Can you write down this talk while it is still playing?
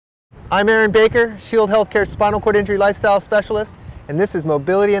I'm Aaron Baker, Shield Healthcare Spinal Cord Injury Lifestyle Specialist, and this is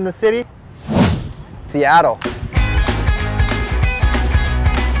Mobility in the City, Seattle.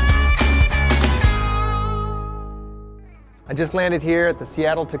 I just landed here at the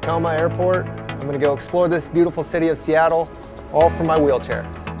Seattle-Tacoma Airport. I'm going to go explore this beautiful city of Seattle, all from my wheelchair.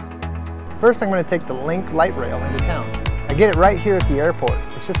 First, I'm going to take the Link light rail into town. I get it right here at the airport.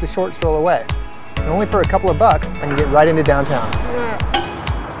 It's just a short stroll away. And only for a couple of bucks, I can get right into downtown.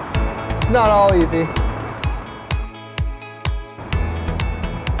 It's not all easy.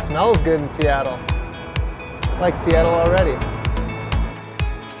 It smells good in Seattle. I like Seattle already.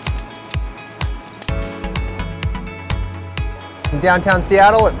 In downtown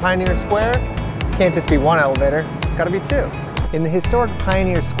Seattle at Pioneer Square, it can't just be one elevator, it's gotta be two. In the historic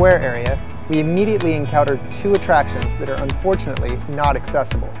Pioneer Square area, we immediately encountered two attractions that are unfortunately not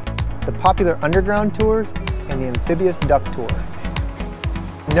accessible: the popular underground tours and the amphibious duck tour.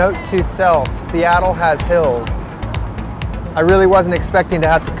 Note to self, Seattle has hills. I really wasn't expecting to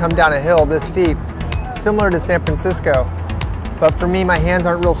have to come down a hill this steep, similar to San Francisco. But for me, my hands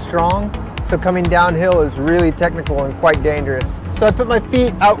aren't real strong, so coming downhill is really technical and quite dangerous. So I put my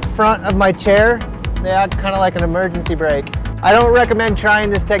feet out front of my chair. They act kind of like an emergency brake. I don't recommend trying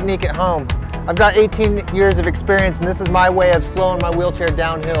this technique at home. I've got 18 years of experience, and this is my way of slowing my wheelchair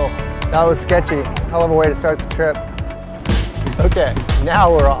downhill. That was sketchy. Hell of a way to start the trip. Okay, now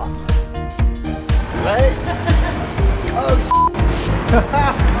we're off. Right? Oh,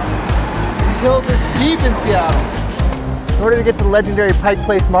 these hills are steep in Seattle. In order to get to the legendary Pike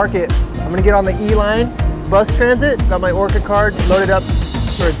Place Market, I'm gonna get on the E-Line bus transit. Got my Orca card loaded up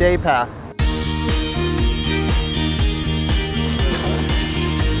for a day pass.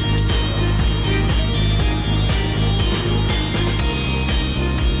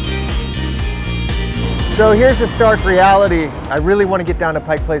 So here's the stark reality. I really want to get down to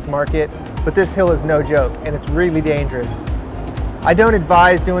Pike Place Market, but this hill is no joke and it's really dangerous. I don't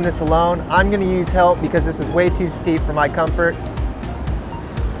advise doing this alone. I'm going to use help because this is way too steep for my comfort.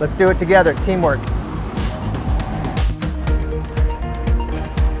 Let's do it together, teamwork.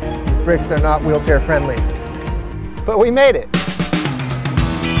 These bricks are not wheelchair friendly, but we made it.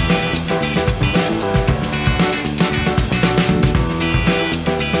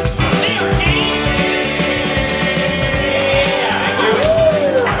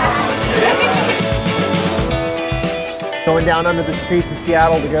 Going down under the streets of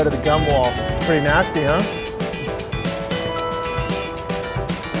Seattle to go to the gum wall. Pretty nasty, huh?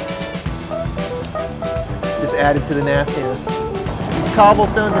 Just added to the nastiness. These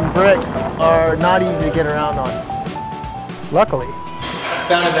cobblestones and bricks are not easy to get around on. Luckily,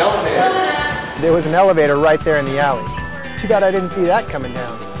 found an elevator. There was an elevator right there in the alley. Too bad I didn't see that coming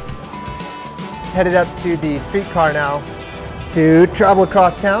down. Headed up to the streetcar now to travel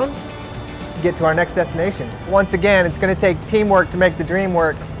across town, get to our next destination. Once again, it's going to take teamwork to make the dream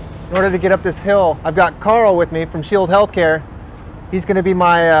work. In order to get up this hill, I've got Carl with me from Shield Healthcare. He's going to be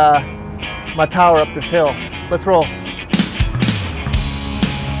my my power up this hill. Let's roll.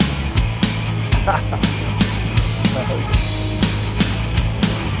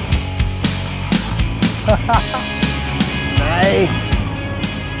 Nice.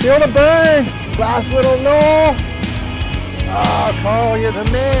 Feel the burn. Last little knoll. Oh, Carl, you're the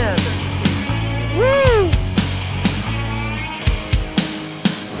man. Woo!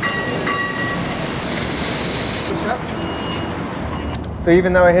 So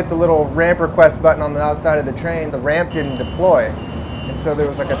even though I hit the little ramp request button on the outside of the train, the ramp didn't deploy. And so there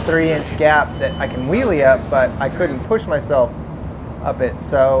was like a 3-inch gap that I can wheelie up, but I couldn't push myself up it.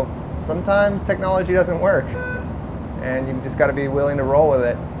 So sometimes technology doesn't work, and you just got to be willing to roll with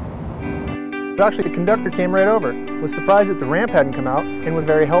it. Actually, the conductor came right over, was surprised that the ramp hadn't come out, and was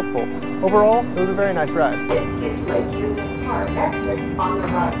very helpful. Overall, it was a very nice ride. This is Lake Union Park, exit on the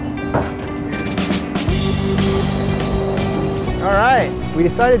right. All right, we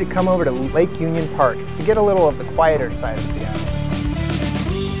decided to come over to Lake Union Park to get a little of the quieter side of Seattle.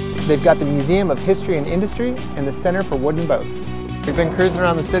 They've got the Museum of History and Industry and the Center for Wooden Boats. We've been cruising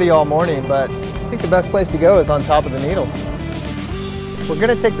around the city all morning, but I think the best place to go is on top of the Needle. We're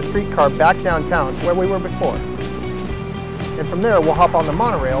going to take the streetcar back downtown to where we were before. And from there, we'll hop on the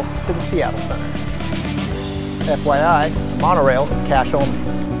monorail to the Seattle Center. FYI, the monorail is cash only.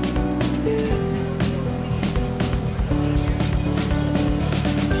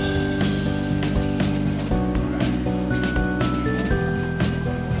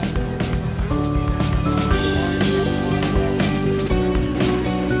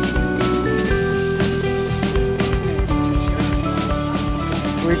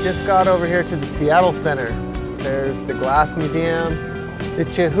 We just got over here to the Seattle Center. There's the Glass Museum. The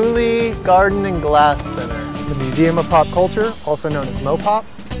Chihuly Garden and Glass Center, the Museum of Pop Culture, also known as MoPop,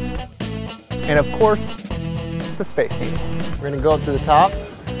 and of course, the Space Needle. We're gonna go up to the top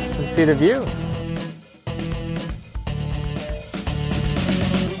and see the view.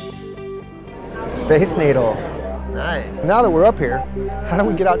 Space Needle, nice. Now that we're up here, how do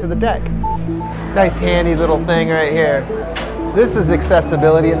we get out to the deck? Nice handy little thing right here. This is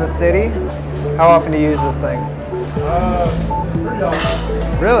accessibility in the city. How often do you use this thing? Pretty often.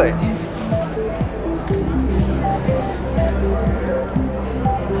 Really?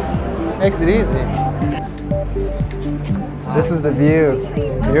 Makes it easy. This is the view.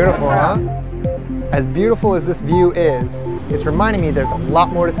 It's beautiful, huh? As beautiful as this view is, it's reminding me there's a lot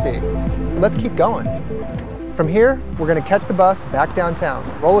more to see. Let's keep going. From here, we're gonna catch the bus back downtown,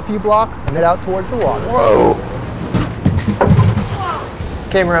 roll a few blocks, and head out towards the water. Whoa!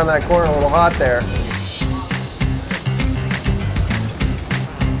 Came around that corner a little hot there.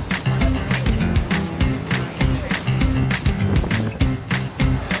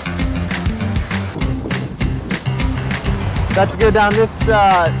 About to go down this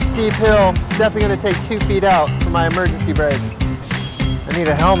steep hill. Definitely gonna take 2 feet out for my emergency brake. I need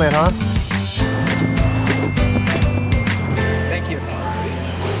a helmet, huh? Thank you.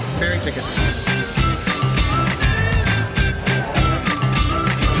 Ferry tickets.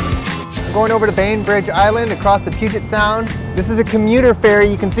 I'm going over to Bainbridge Island across the Puget Sound. This is a commuter ferry.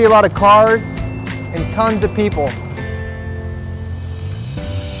 You can see a lot of cars and tons of people.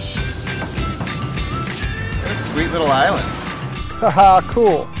 What a sweet little island. Haha,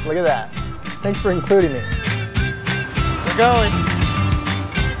 cool. Look at that. Thanks for including me. We're going.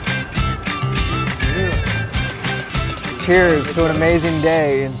 Cheers to an amazing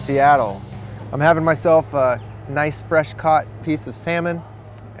day in Seattle. I'm having myself a nice fresh caught piece of salmon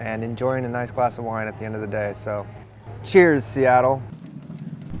and enjoying a nice glass of wine at the end of the day. So cheers, Seattle.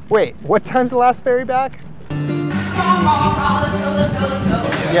 Wait, what time's the last ferry back? Let's go.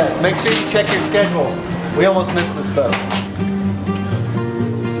 Yes, make sure you check your schedule. We almost missed this boat.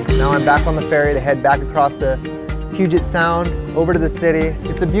 Now I'm back on the ferry to head back across the Puget Sound over to the city.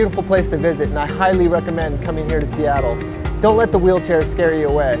 It's a beautiful place to visit and I highly recommend coming here to Seattle. Don't let the wheelchair scare you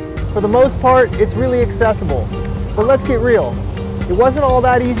away. For the most part, it's really accessible. But let's get real. It wasn't all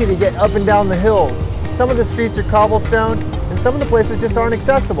that easy to get up and down the hills. Some of the streets are cobblestone and some of the places just aren't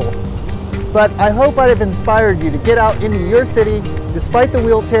accessible. But I hope I have inspired you to get out into your city despite the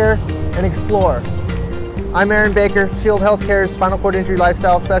wheelchair and explore. I'm Aaron Baker, Shield Healthcare's spinal cord injury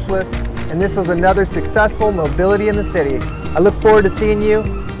lifestyle specialist, and this was another successful Mobility in the City. I look forward to seeing you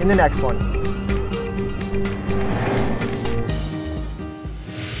in the next one.